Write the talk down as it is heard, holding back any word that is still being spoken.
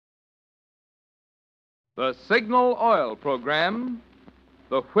The Signal Oil program,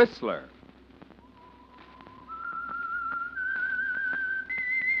 The Whistler.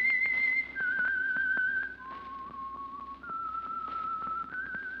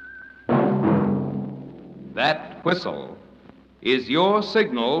 That whistle is your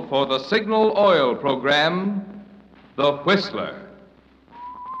signal for the Signal Oil program, The Whistler.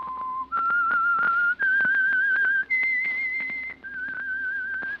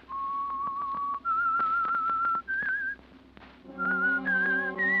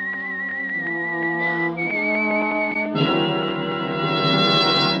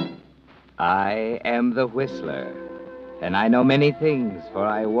 I am the Whistler, and I know many things, for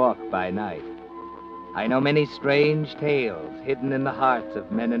I walk by night. I know many strange tales hidden in the hearts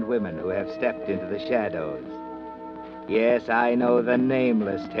of men and women who have stepped into the shadows. Yes, I know the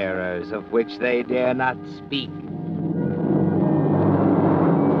nameless terrors of which they dare not speak.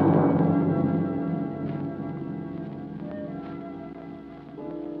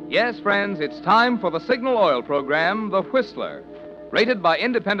 Yes, friends, it's time for the Signal Oil program, The Whistler. Rated by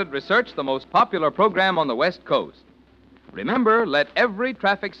independent research, the most popular program on the West Coast. Remember, let every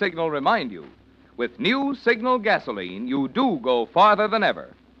traffic signal remind you, with new Signal gasoline, you do go farther than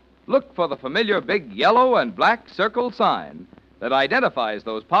ever. Look for the familiar big yellow and black circle sign that identifies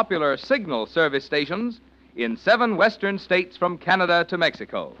those popular Signal service stations in 7 western states from Canada to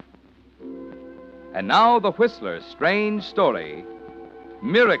Mexico. And now the Whistler's strange story,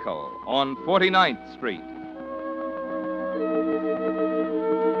 Miracle on 49th Street.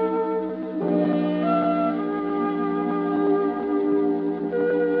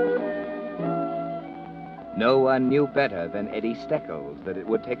 No one knew better than Eddie Steckles that it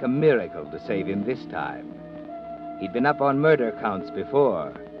would take a miracle to save him this time. He'd been up on murder counts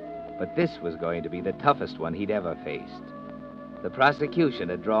before, but this was going to be the toughest one he'd ever faced. The prosecution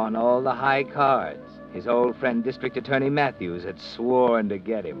had drawn all the high cards. His old friend District Attorney Matthews had sworn to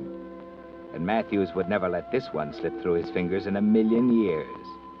get him. And Matthews would never let this one slip through his fingers in a million years.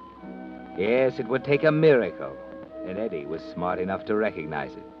 Yes, it would take a miracle, and Eddie was smart enough to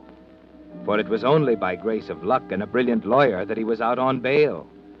recognize it. For it was only by grace of luck and a brilliant lawyer that he was out on bail,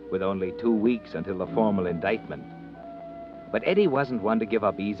 with only 2 weeks until the formal indictment. But Eddie wasn't one to give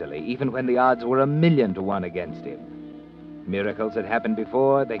up easily, even when the odds were 1,000,000 to 1 against him. Miracles had happened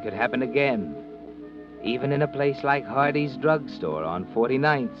before, they could happen again. Even in a place like Hardy's drugstore on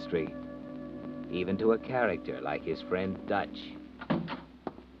 49th Street. Even to a character like his friend Dutch.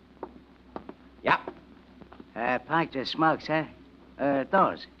 Yeah. Pipes or smokes, huh?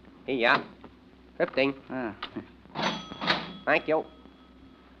 Those. Yeah. 15. Oh. Thank you.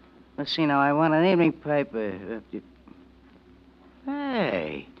 Let's see now, I want an evening paper.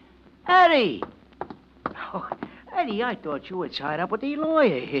 Hey, Eddie! Oh, Eddie, I thought you were tied up with the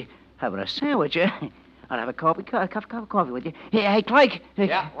lawyer. Having a sandwich, huh? I'll have a cup of coffee with you. Hey, Craig.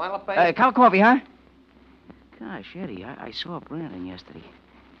 Yeah, want a paper? Cup of coffee, huh? Gosh, Eddie, I saw Brandon yesterday.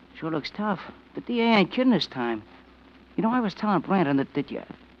 Sure looks tough. The DA ain't kidding this time. You know, I was telling Brandon that you...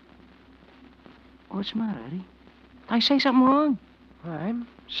 What's the matter, Eddie? Did I say something wrong? I'm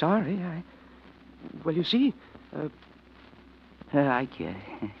sorry. Well, you see, I get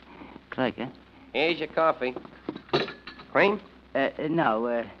it. Craig, huh? Here's your coffee. Cream?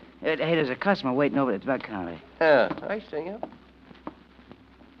 No, hey, there's a customer waiting over at the drug counter. Oh, I see you.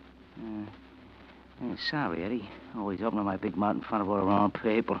 Sorry, Eddie. Always opening my big mouth in front of all the wrong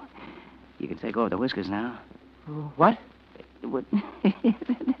people. You can take over the whiskers now. What? What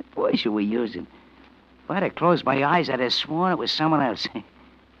voice are we using? If I'd have closed my eyes, I'd have sworn it was someone else.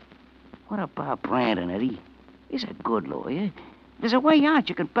 What about Brandon, Eddie? He's a good lawyer. There's a way out.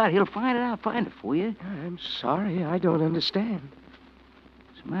 You can bet he'll find it out, find it for you. I'm sorry. I don't understand.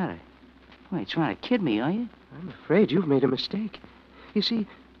 What's the matter? You ain't trying to kid me, are you? I'm afraid you've made a mistake. You see,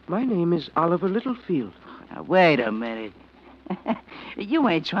 my name is Oliver Littlefield. Now, wait a minute. You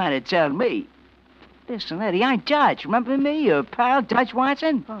ain't trying to tell me. Listen, Eddie, I'm Dutch. Remember me, your pal, Dutch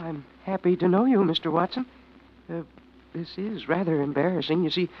Watson? Oh, I'm happy to know you, Mr. Watson. This is rather embarrassing. You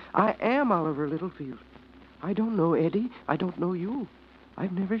see, I am Oliver Littlefield. I don't know Eddie. I don't know you.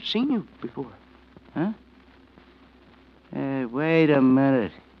 I've never seen you before. Huh? Wait a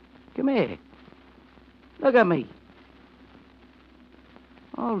minute. Come here. Look at me.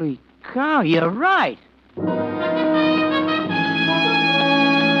 Holy cow, you're right.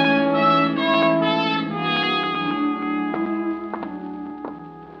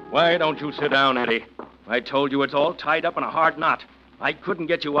 Why don't you sit down, Eddie? I told you it's all tied up in a hard knot. I couldn't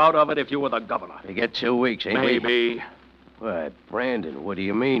get you out of it if you were the governor. You get 2 weeks, ain't we? Maybe. What, Brandon, what do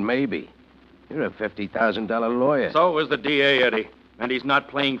you mean, maybe? You're a $50,000 lawyer. So is the DA, Eddie. And he's not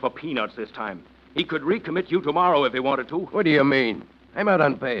playing for peanuts this time. He could recommit you tomorrow if he wanted to. What do you mean? I'm out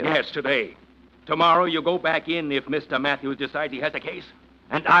on bail. Yes, today. Tomorrow you go back in if Mr. Matthews decides he has a case.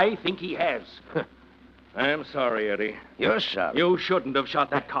 And I think he has. I'm sorry, Eddie. You're sorry. You shouldn't have shot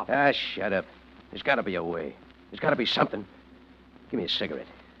that cop. Ah, shut up. There's got to be a way. There's got to be something. Give me a cigarette.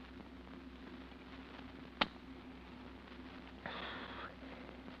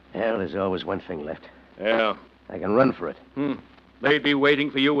 Well, there's always one thing left. Yeah. I can run for it. They'd be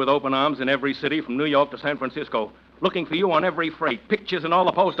waiting for you with open arms in every city from New York to San Francisco, looking for you on every freight, pictures in all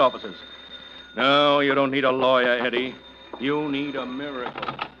the post offices. No, you don't need a lawyer, Eddie. You need a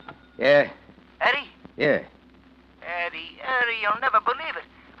miracle. Yeah? Eddie? Yeah. Eddie, you'll never believe it.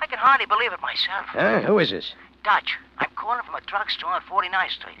 I can hardly believe it myself. Huh? Who is this? Dutch, I'm calling from a drugstore on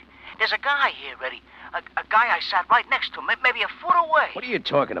 49th Street. There's a guy here, Eddie. A guy I sat right next to, maybe a foot away. What are you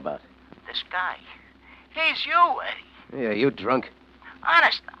talking about? This guy. He's you, Eddie. Yeah, you drunk?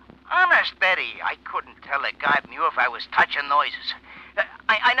 Honest, Eddie. I couldn't tell the guy from you if I was touching noises.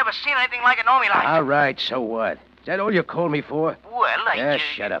 I never seen anything like it in all my life. All right, so what? Is that all you called me for? Well,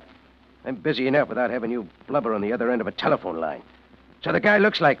 Shut up. I'm busy enough without having you blubber on the other end of a telephone line. So the guy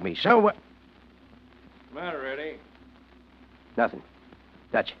looks like me, so what? Matter, Eddie? Nothing.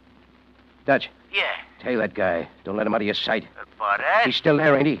 Dutch. Yeah. Tail that guy. Don't let him out of your sight. But, He's still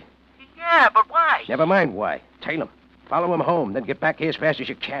there, ain't he? Yeah, but why? Never mind why. Tail him. Follow him home, then get back here as fast as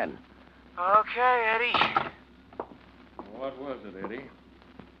you can. Okay, Eddie. What was it, Eddie?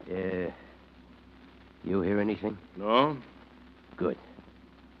 Yeah. You hear anything? No? Good.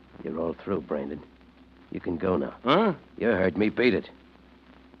 You're all through, Brandon. You can go now. Huh? You heard me. Beat it.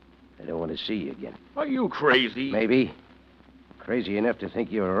 I don't want to see you again. Are you crazy? Maybe. Crazy enough to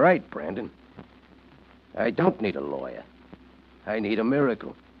think you're right, Brandon. I don't need a lawyer. I need a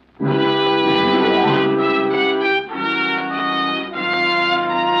miracle.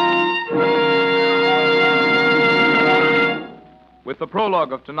 With the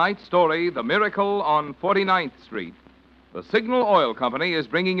prologue of tonight's story, The Miracle on 49th Street, the Signal Oil Company is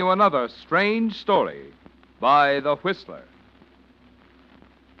bringing you another strange story by The Whistler.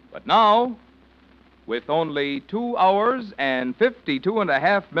 But now, with only 2 hours and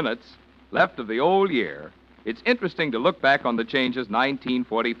 52.5 minutes left of the old year, it's interesting to look back on the changes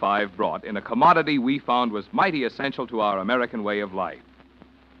 1945 brought in a commodity we found was mighty essential to our American way of life: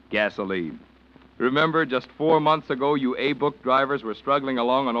 gasoline. Remember, just 4 months ago, you A-book drivers were struggling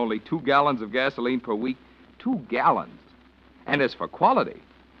along on only 2 gallons of gasoline per week. 2 gallons. And as for quality,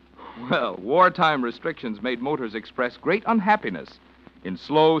 well, wartime restrictions made motors express great unhappiness in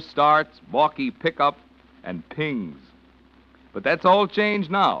slow starts, balky pickup, and pings. But that's all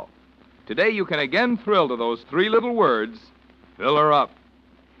changed now. Today you can again thrill to those 3 little words: fill her up.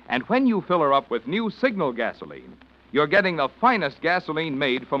 And when you fill her up with new Signal gasoline, you're getting the finest gasoline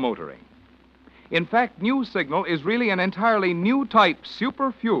made for motoring. In fact, New Signal is really an entirely new type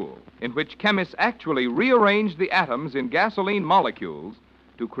super fuel in which chemists actually rearrange the atoms in gasoline molecules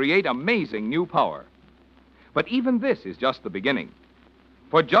to create amazing new power. But even this is just the beginning.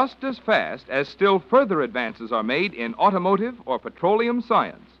 For just as fast as still further advances are made in automotive or petroleum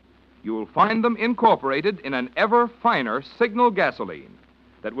science, you'll find them incorporated in an ever finer Signal gasoline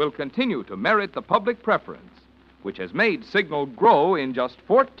that will continue to merit the public preference, which has made Signal grow in just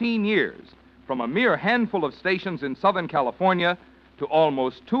 14 years from a mere handful of stations in Southern California to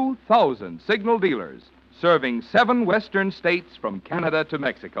almost 2,000 Signal dealers serving 7 western states from Canada to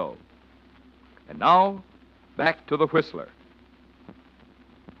Mexico. And now, back to the Whistler.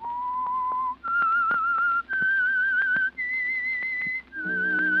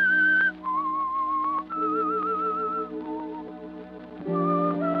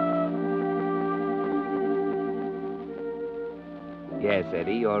 Yes,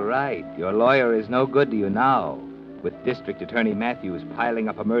 Eddie, you're right. Your lawyer is no good to you now, with District Attorney Matthews piling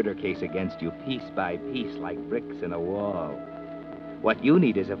up a murder case against you piece by piece like bricks in a wall. What you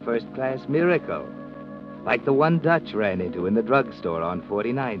need is a first-class miracle, like the one Dutch ran into in the drugstore on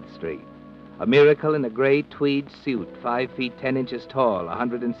 49th Street. A miracle in a gray tweed suit, 5 feet 10 inches tall,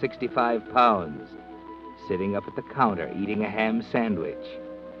 165 pounds, sitting up at the counter eating a ham sandwich.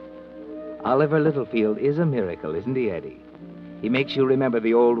 Oliver Littlefield is a miracle, isn't he, Eddie? He makes you remember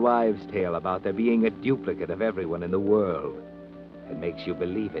the old wives' tale about there being a duplicate of everyone in the world, and makes you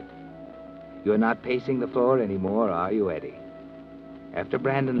believe it. You're not pacing the floor anymore, are you, Eddie? After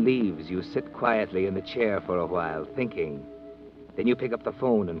Brandon leaves, you sit quietly in the chair for a while, thinking. Then you pick up the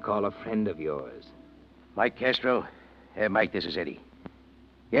phone and call a friend of yours. Mike Castro? Mike, this is Eddie.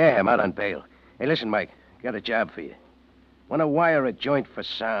 Yeah, I'm out on bail. Hey, listen, Mike, got a job for you. Want to wire a joint for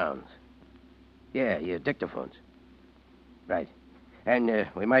sound. Yeah, your dictaphones. Right. And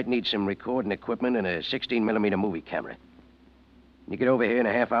we might need some recording equipment and a 16-millimeter movie camera. You get over here in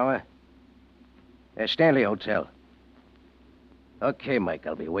a half hour? Stanley Hotel. Okay, Mike,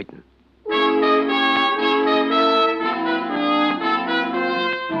 I'll be waiting.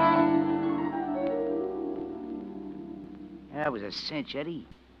 That was a cinch, Eddie.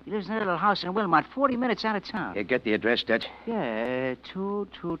 He lives in a little house in Wilmot, 40 minutes out of town. You get the address, Dutch? Yeah,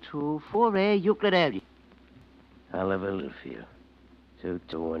 2224A Euclid Avenue. Oliver Littlefield.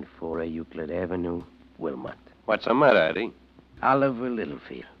 2214A Euclid Avenue, Wilmot. What's the matter, Eddie? Oliver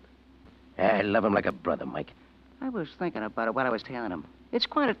Littlefield. I love him like a brother, Mike. I was thinking about it, what I was telling him. It's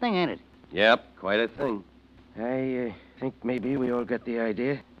quite a thing, ain't it? Yep, quite a thing. I think maybe we all got the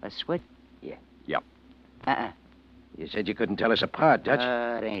idea. A switch? Yeah. Yep. Uh-uh. You said you couldn't tell us apart, Dutch.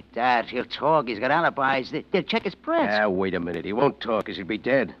 It ain't that. He'll talk. He's got alibis. They'll check his prints. Wait a minute. He won't talk because he'll be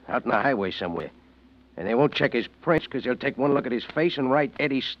dead, out on the highway somewhere. And they won't check his prints because they'll take one look at his face and write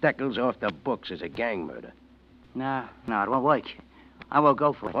Eddie Steckles off the books as a gang murder. No, it won't work. I won't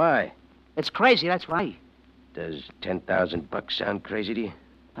go for it. Why? It's crazy, that's why. Does $10,000 sound crazy to you?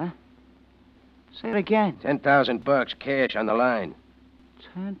 Say it again. $10,000 cash on the line.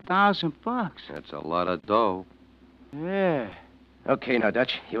 $10,000. That's a lot of dough. Yeah. Okay, now,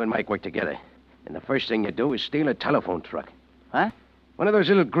 Dutch, you and Mike work together. And the first thing you do is steal a telephone truck. Huh? One of those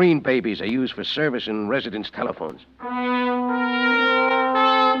little green babies they use for servicing residents' telephones.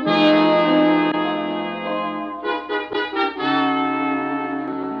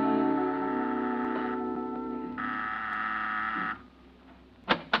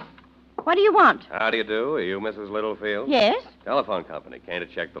 What do you want? How do you do? Are you Mrs. Littlefield? Yes? Telephone company. Came to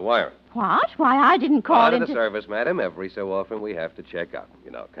check the wiring. What? Why, I didn't call Part in of the service, madam. Every so often we have to check up.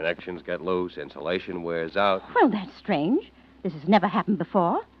 You know, connections get loose, insulation wears out. Well, that's strange. This has never happened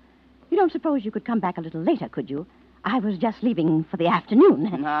before. You don't suppose you could come back a little later, could you? I was just leaving for the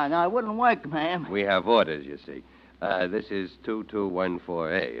afternoon. No, it wouldn't work, ma'am. We have orders, you see. This is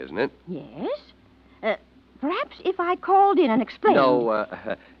 2214A, isn't it? Yes? Perhaps if I called in and explained... No,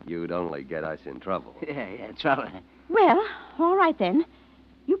 you'd only get us in trouble. Yeah, trouble. Well, all right then.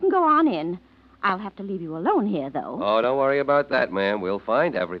 You can go on in. I'll have to leave you alone here, though. Oh, don't worry about that, ma'am. We'll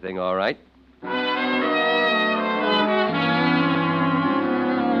find everything all right.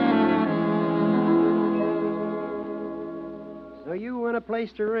 So you want a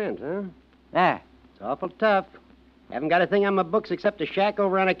place to rent, huh? Yeah. It's awful tough. Haven't got a thing on my books except a shack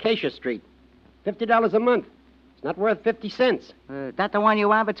over on Acacia Street. $50 a month. It's not worth 50 cents. That the one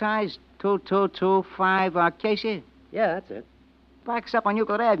you advertised? 2225 Acacia? Yeah, that's it. Backs up on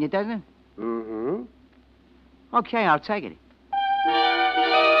Euclid Avenue, doesn't it? Mm-hmm. Okay, I'll take it.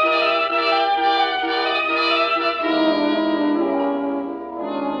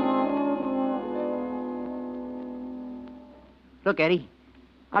 Look, Eddie.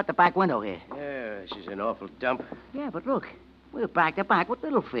 Out the back window here. Yeah, this is an awful dump. Yeah, but look. We're back to back with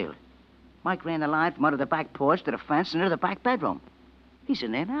Littlefield. Mike ran the line from under the back porch to the fence and into the back bedroom. He's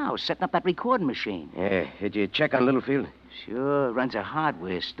in there now, setting up that recording machine. Yeah, did you check on Littlefield? Sure, runs a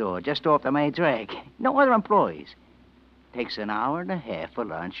hardware store just off the main drag. No other employees. Takes an hour and a half for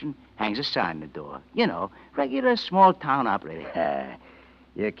lunch and hangs a sign on the door. You know, regular small-town operator.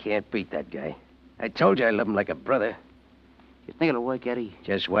 You can't beat that guy. I told you I love him like a brother. You think it'll work, Eddie?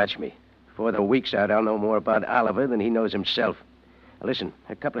 Just watch me. Before the week's out, I'll know more about Oliver than he knows himself. Now, listen,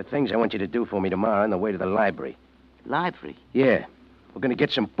 a couple of things I want you to do for me tomorrow on the way to the library. Library? Yeah. We're going to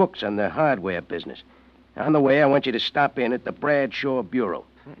get some books on the hardware business. On the way, I want you to stop in at the Bradshaw Bureau.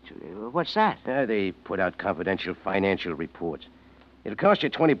 What's that? They put out confidential financial reports. It'll cost you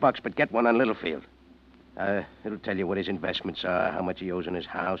 $20, but get one on Littlefield. It'll tell you what his investments are, how much he owes on his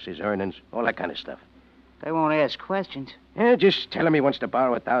house, his earnings, all that kind of stuff. They won't ask questions. Yeah, just tell him he wants to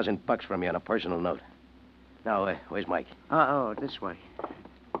borrow $1,000 from you on a personal note. Now, where's Mike? Oh, this way.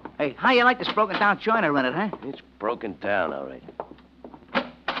 Hey, how you like this broken-down joint I rented, huh? It's broken down, all right.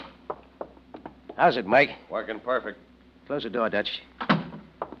 How's it, Mike? Working perfect. Close the door, Dutch.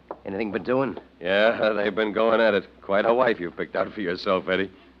 Anything been doing? Yeah, they've been going at it. Quite a wife you picked out for yourself,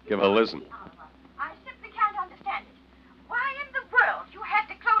 Eddie. Give her a listen. I simply can't understand it. Why in the world you had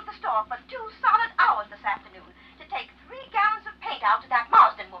to close the store for 2 solid hours this afternoon to take 3 gallons of paint out to that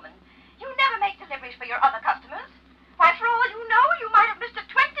Marsden woman? You never make deliveries for your other customers. Why, for all you know, you might have missed a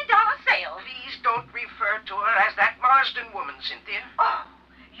 $20 sale. Please don't refer to her as that Marsden woman, Cynthia. Oh,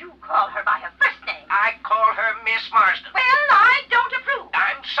 you call her by her first name. I call her Miss Marsden. Well, I don't approve.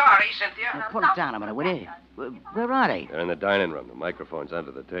 I'm sorry, Cynthia. Now, pull it down a minute, will you? Where are they? They're in the dining room. The microphone's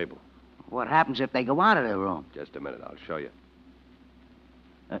under the table. What happens if they go out of the room? Just a minute. I'll show you.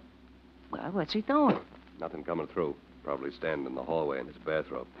 Well, what's he doing? Nothing coming through. Probably standing in the hallway in his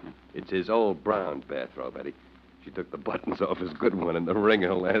bathrobe. It's his old brown bathrobe, Eddie. She took the buttons off his good one in the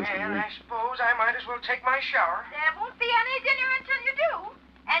ringer last Well, week. I suppose I might as well take my shower. There won't be any dinner until you do.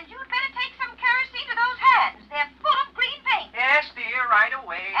 And you'd better take some kerosene to those hands. They're full of green paint. Yes, dear, right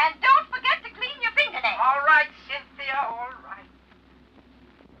away. And don't forget to clean your fingernails. All right, Cynthia, all right.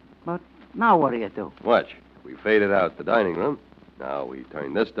 But now what do you do? Watch. We faded out the dining room. Now we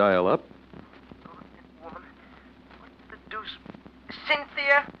turn this dial up. Woman, what the deuce?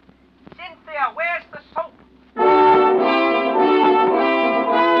 Cynthia? Cynthia, where's the soap?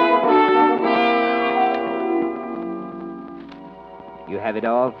 You have it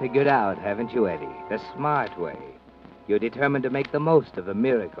all figured out, haven't you, Eddie? The smart way. You're determined to make the most of the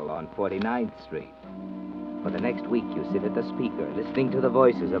miracle on 49th Street. For the next week, you sit at the speaker, listening to the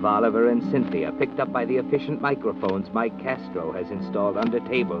voices of Oliver and Cynthia, picked up by the efficient microphones Mike Castro has installed under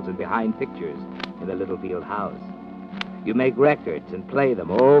tables and behind pictures in the Littlefield house. You make records and play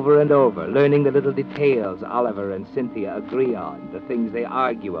them over and over, learning the little details Oliver and Cynthia agree on, the things they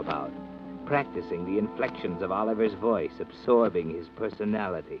argue about, practicing the inflections of Oliver's voice, absorbing his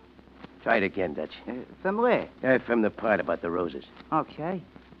personality. Try it again, Dutch. From where? From the part about the roses. Okay.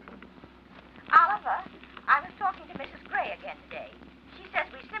 Oliver, I was talking to Mrs. Gray again today. She says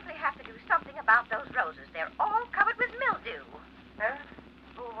we simply have to do something about those roses. They're all covered with mildew. Huh?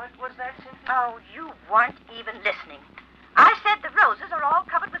 Oh, what was that, Cynthia? Oh, you weren't even listening. I said the roses are all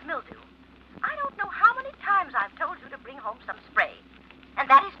covered with mildew. I don't know how many times I've told you to bring home some spray. And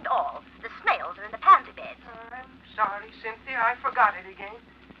that isn't all. The snails are in the pansy beds. I'm sorry, Cynthia. I forgot it again.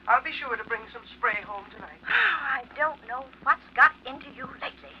 I'll be sure to bring some spray home tonight. I don't know what's got into you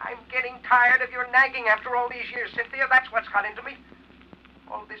lately. I'm getting tired of your nagging after all these years, Cynthia. That's what's got into me.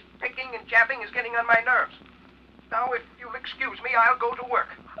 All this picking and jabbing is getting on my nerves. Now, if you'll excuse me, I'll go to work.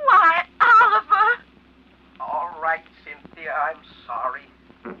 Why, Oliver! All right, Cynthia. I'm sorry.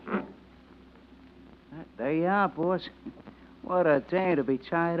 There you are, boss. What a day to be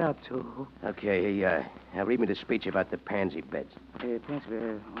tied up to. Okay, now read me the speech about the pansy beds.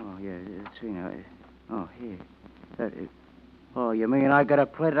 Oh, yeah, see now. Oh, here. Oh, you mean I gotta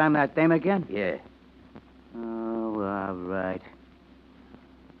put it on that dame again? Yeah. Oh, all right.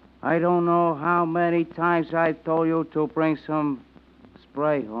 I don't know how many times I told you to bring some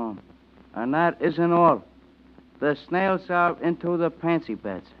spray home. And that isn't all. The snails are into the pansy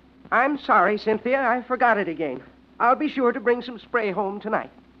beds. I'm sorry, Cynthia. I forgot it again. I'll be sure to bring some spray home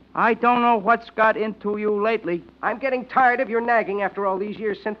tonight. I don't know what's got into you lately. I'm getting tired of your nagging after all these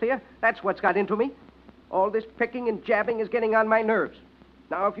years, Cynthia. That's what's got into me. All this picking and jabbing is getting on my nerves.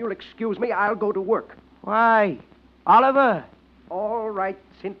 Now, if you'll excuse me, I'll go to work. Why? Oliver? All right,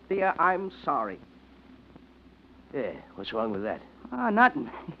 Cynthia, I'm sorry. Yeah, what's wrong with that? Oh, nothing.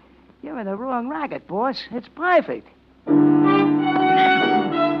 You're in the wrong racket, boss. It's perfect.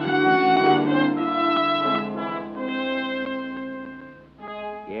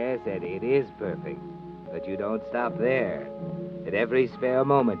 Yes, Eddie, it is perfect. But you don't stop there. At every spare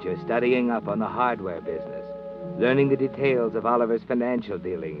moment, you're studying up on the hardware business, learning the details of Oliver's financial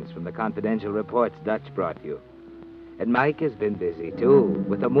dealings from the confidential reports Dutch brought you. And Mike has been busy, too,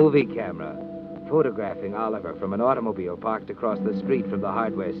 with a movie camera, photographing Oliver from an automobile parked across the street from the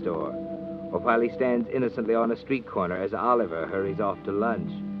hardware store, or while he stands innocently on a street corner as Oliver hurries off to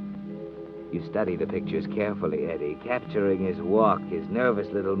lunch. You study the pictures carefully, Eddie, capturing his walk, his nervous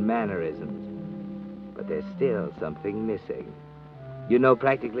little mannerisms. But there's still something missing. You know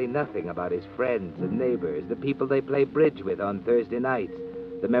practically nothing about his friends and neighbors, the people they play bridge with on Thursday nights,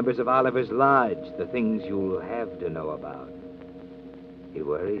 the members of Oliver's Lodge, the things you'll have to know about. It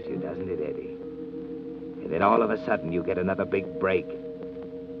worries you, doesn't it, Eddie? And then all of a sudden you get another big break.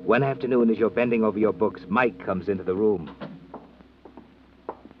 One afternoon, as you're bending over your books, Mike comes into the room.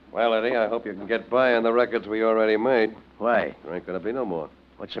 Well, Eddie, I hope you can get by on the records we already made. Why? There ain't going to be no more.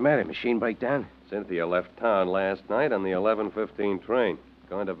 What's the matter? Machine breakdown? Cynthia left town last night on the 11:15 train,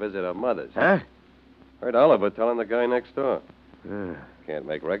 going to visit her mother's. Huh? Heard Oliver telling the guy next door. Uh, Can't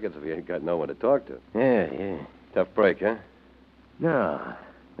make records if you ain't got no one to talk to. yeah. Tough break, huh? No,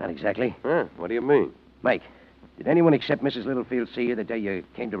 not exactly. Huh? What do you mean? Mike, did anyone except Mrs. Littlefield see you the day you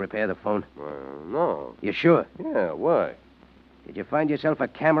came to repair the phone? No. You sure? Yeah, why? Did you find yourself a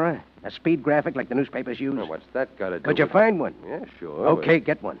camera? A speed graphic like the newspapers use? Now, what's that got to do Could you with... find one? Yeah, sure. Okay,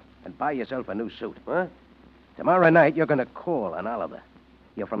 get one. And buy yourself a new suit. What? Tomorrow night, you're going to call on Oliver.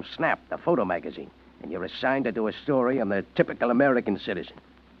 You're from Snap, the photo magazine. And you're assigned to do a story on the typical American citizen.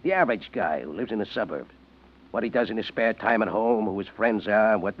 The average guy who lives in the suburbs. What he does in his spare time at home, who his friends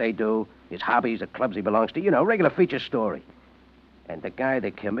are, what they do, his hobbies, the clubs he belongs to. You know, regular feature story. And the guy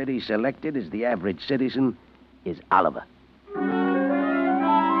the committee selected as the average citizen is Oliver.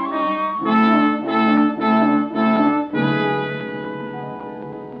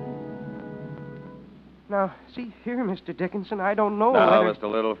 Now, see here, Mr. Dickinson, I don't know Now, whether...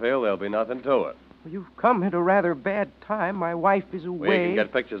 Mr. Littlefield, there'll be nothing to it. You've come at a rather bad time. My wife is We away. can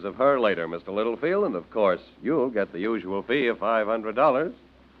get pictures of her later, Mr. Littlefield, and of course, you'll get the usual fee of $500.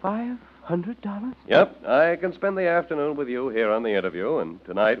 $500? Yep, I can spend the afternoon with you here on the interview, and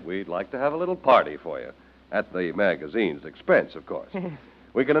tonight we'd like to have a little party for you. At the magazine's expense, of course.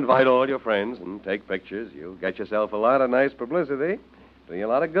 We can invite all your friends and take pictures. You'll get yourself a lot of nice publicity. Do you a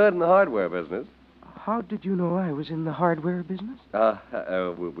lot of good in the hardware business. How did you know I was in the hardware business?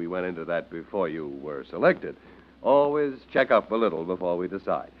 We went into that before you were selected. Always check up a little before we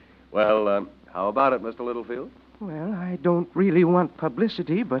decide. Well, how about it, Mr. Littlefield? Well, I don't really want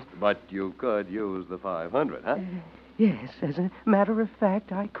publicity, but... But you could use the 500, huh? Yes, as a matter of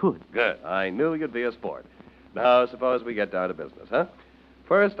fact, I could. Good. I knew you'd be a sport. Now, suppose we get down to business, huh?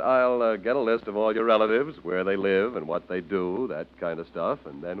 First, I'll get a list of all your relatives, where they live and what they do, that kind of stuff,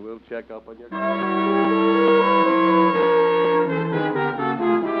 and then we'll check up on your...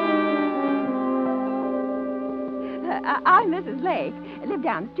 I'm Mrs. Lake. I live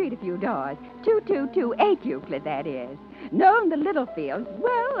down the street a few doors. 2228 Euclid, that is. Known the Littlefields,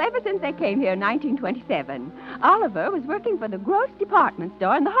 well, ever since they came here in 1927. Oliver was working for the gross department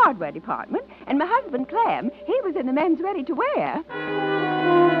store in the hardware department, and my husband, Clem, he was in the men's ready-to-wear.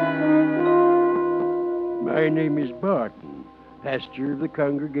 My name is Barton, pastor of the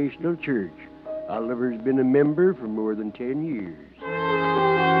Congregational Church. Oliver's been a member for more than 10 years.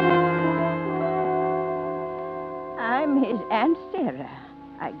 I'm his Aunt Sarah.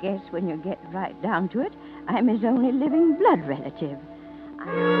 I guess when you get right down to it, I'm his only living blood relative.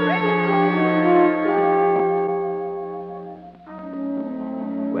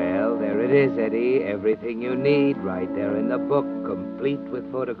 Well, there it is, Eddie. Everything you need right there in the book, complete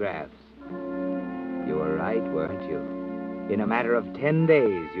with photographs. You were right, weren't you? In a matter of 10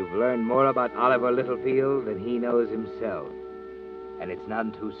 days, you've learned more about Oliver Littlefield than he knows himself. And it's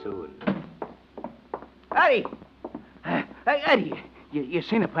none too soon. Eddie! Hey, Eddie, you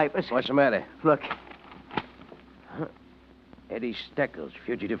seen the papers? What's the matter? Look, Eddie Steckles,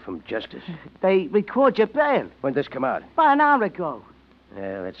 fugitive from justice. they record your bail. When'd this come out? About an hour ago.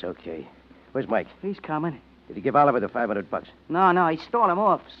 Yeah, that's okay. Where's Mike? He's coming. Did he give Oliver the $500? No, he stole him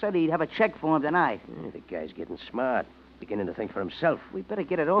off. Said he'd have a check for him tonight. The guy's getting smart. Beginning to think for himself. We better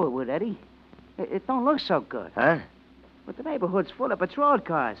get it over with, Eddie. It don't look so good. Huh? But the neighborhood's full of patrol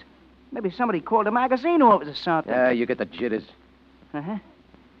cars. Maybe somebody called the magazine office or something. Yeah, you get the jitters. Uh-huh.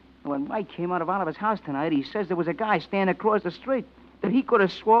 When Mike came out of Oliver's house tonight, he says there was a guy standing across the street that he could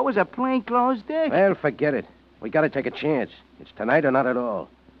have swore was a plainclothes dick. Well, forget it. We gotta take a chance. It's tonight or not at all.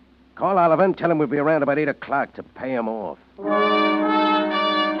 Call Oliver and tell him we'll be around about 8 o'clock to pay him off.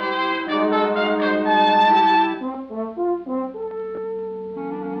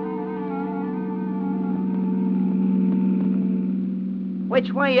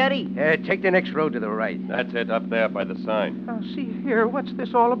 Which way, Eddie? Take the next road to the right. That's it, up there by the sign. Now, see here, what's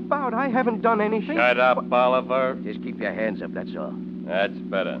this all about? I haven't done anything. Shut up, Oliver. Just keep your hands up, that's all. That's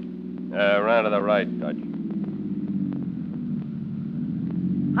better. Around to the right, Dutch.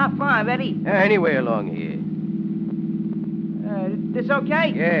 How far, Eddie? Anywhere along here. This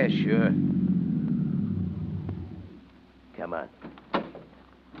okay? Yeah, sure. Come on.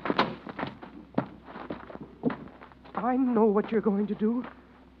 I know what you're going to do.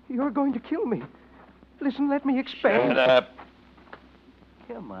 You're going to kill me. Listen, let me explain. Shut up.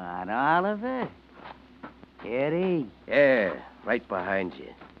 Come on, Oliver. Eddie. Yeah, right behind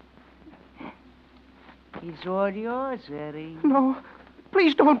you. He's all yours, Eddie. No,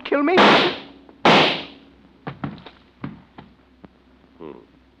 please don't kill me.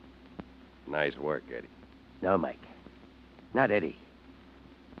 Nice work, Eddie. No, Mike. Not Eddie.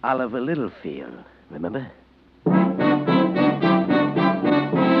 Oliver Littlefield, remember?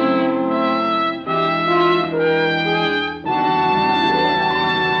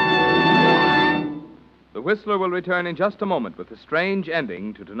 The Whistler will return in just a moment with a strange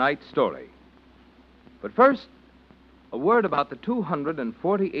ending to tonight's story. But first, a word about the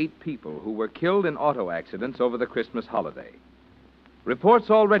 248 people who were killed in auto accidents over the Christmas holiday. Reports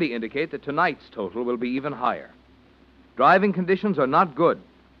already indicate that tonight's total will be even higher. Driving conditions are not good.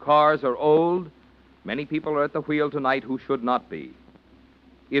 Cars are old. Many people are at the wheel tonight who should not be.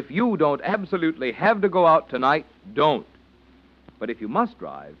 If you don't absolutely have to go out tonight, don't. But if you must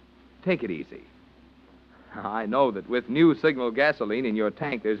drive, take it easy. I know that with new Signal gasoline in your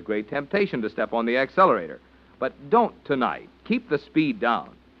tank, there's great temptation to step on the accelerator. But don't tonight. Keep the speed down.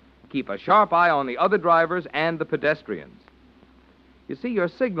 keep a sharp eye on the other drivers and the pedestrians. You see, your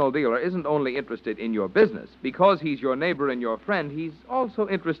signal dealer isn't only interested in your business. Because he's your neighbor and your friend, he's also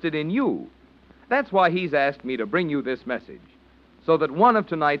interested in you. That's why he's asked me to bring you this message, so that one of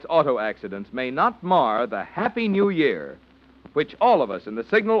tonight's auto accidents may not mar the Happy New Year, which all of us in the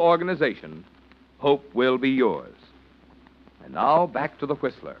Signal organization hope will be yours. And now, back to the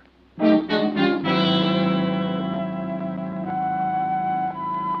Whistler.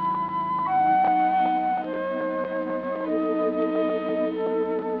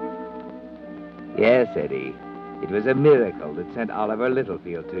 Yes, Eddie. It was a miracle that sent Oliver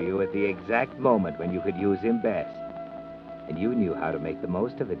Littlefield to you at the exact moment when you could use him best. And you knew how to make the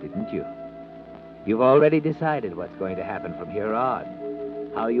most of it, didn't you? You've already decided what's going to happen from here on.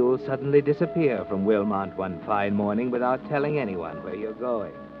 How you'll suddenly disappear from Wilmont one fine morning without telling anyone where you're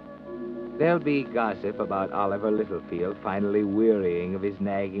going. There'll be gossip about Oliver Littlefield finally wearying of his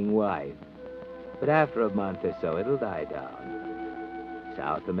nagging wife. But after a month or so, it'll die down.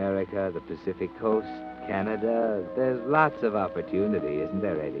 South America, the Pacific Coast, Canada, there's lots of opportunity, isn't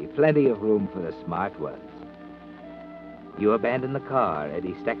there, Eddie? Plenty of room for the smart ones. You abandon the car,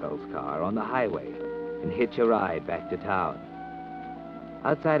 Eddie Steckel's car, on the highway and hitch a ride back to town.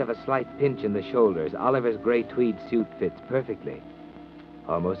 Outside of a slight pinch in the shoulders, Oliver's gray tweed suit fits perfectly.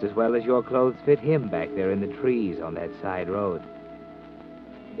 Almost as well as your clothes fit him back there in the trees on that side road.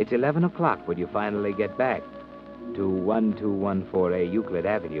 It's 11 o'clock when you finally get back to 1214A Euclid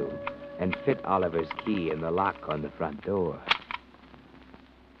Avenue and fit Oliver's key in the lock on the front door.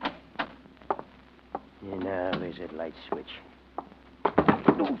 Now, there's that light switch.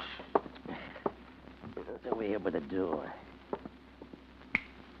 The way up with the door.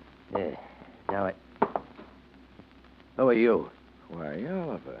 There. Now it. Who are you? Why,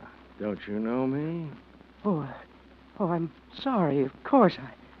 Oliver, don't you know me? Oh, I'm sorry. Of course,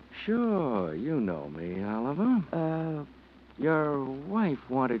 Sure, you know me, Oliver. Your wife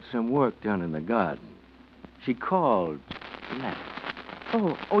wanted some work done in the garden. She called. Left.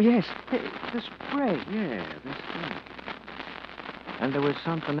 Oh, yes. The spray. Yeah, the spray. And there was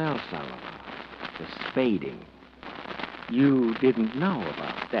something else, Oliver. The spading. You didn't know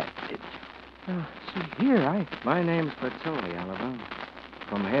about that, did you? See here, My name's Bertoli, Oliver.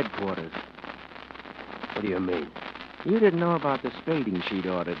 From headquarters. What do you mean? You didn't know about the spading she'd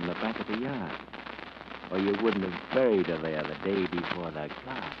ordered in the back of the yard. Or you wouldn't have buried her there the day before the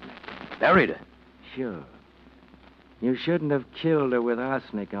glass necklace. Buried her? Sure. You shouldn't have killed her with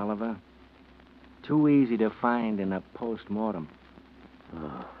arsenic, Oliver. Too easy to find in a post-mortem.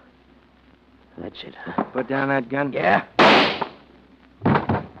 Oh. That's it, huh? Put down that gun. Yeah.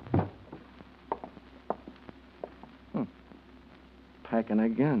 Packing a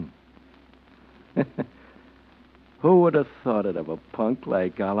gun. Who would have thought it of a punk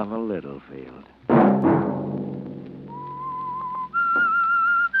like Oliver Littlefield?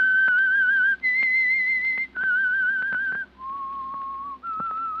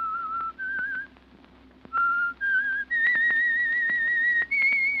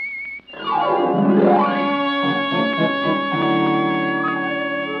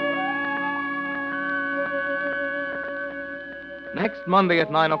 Next Monday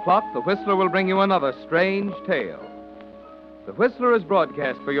at 9 o'clock, the Whistler will bring you another strange tale. The Whistler is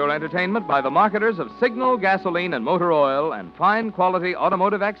broadcast for your entertainment by the marketers of Signal gasoline and motor oil and fine quality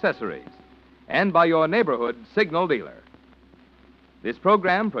automotive accessories, and by your neighborhood Signal dealer. This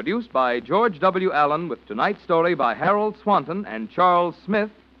program, produced by George W. Allen, with tonight's story by Harold Swanton and Charles Smith,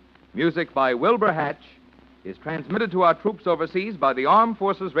 music by Wilbur Hatch, is transmitted to our troops overseas by the Armed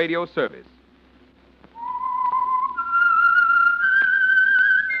Forces Radio Service.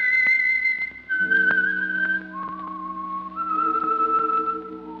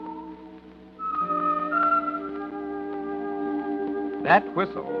 That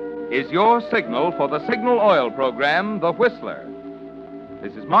whistle is your signal for the Signal Oil program, The Whistler.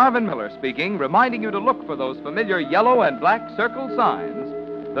 This is Marvin Miller speaking, reminding you to look for those familiar yellow and black circle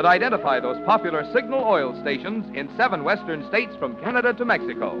signs that identify those popular Signal Oil stations in 7 western states from Canada to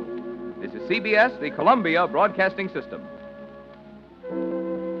Mexico. This is CBS, the Columbia Broadcasting System.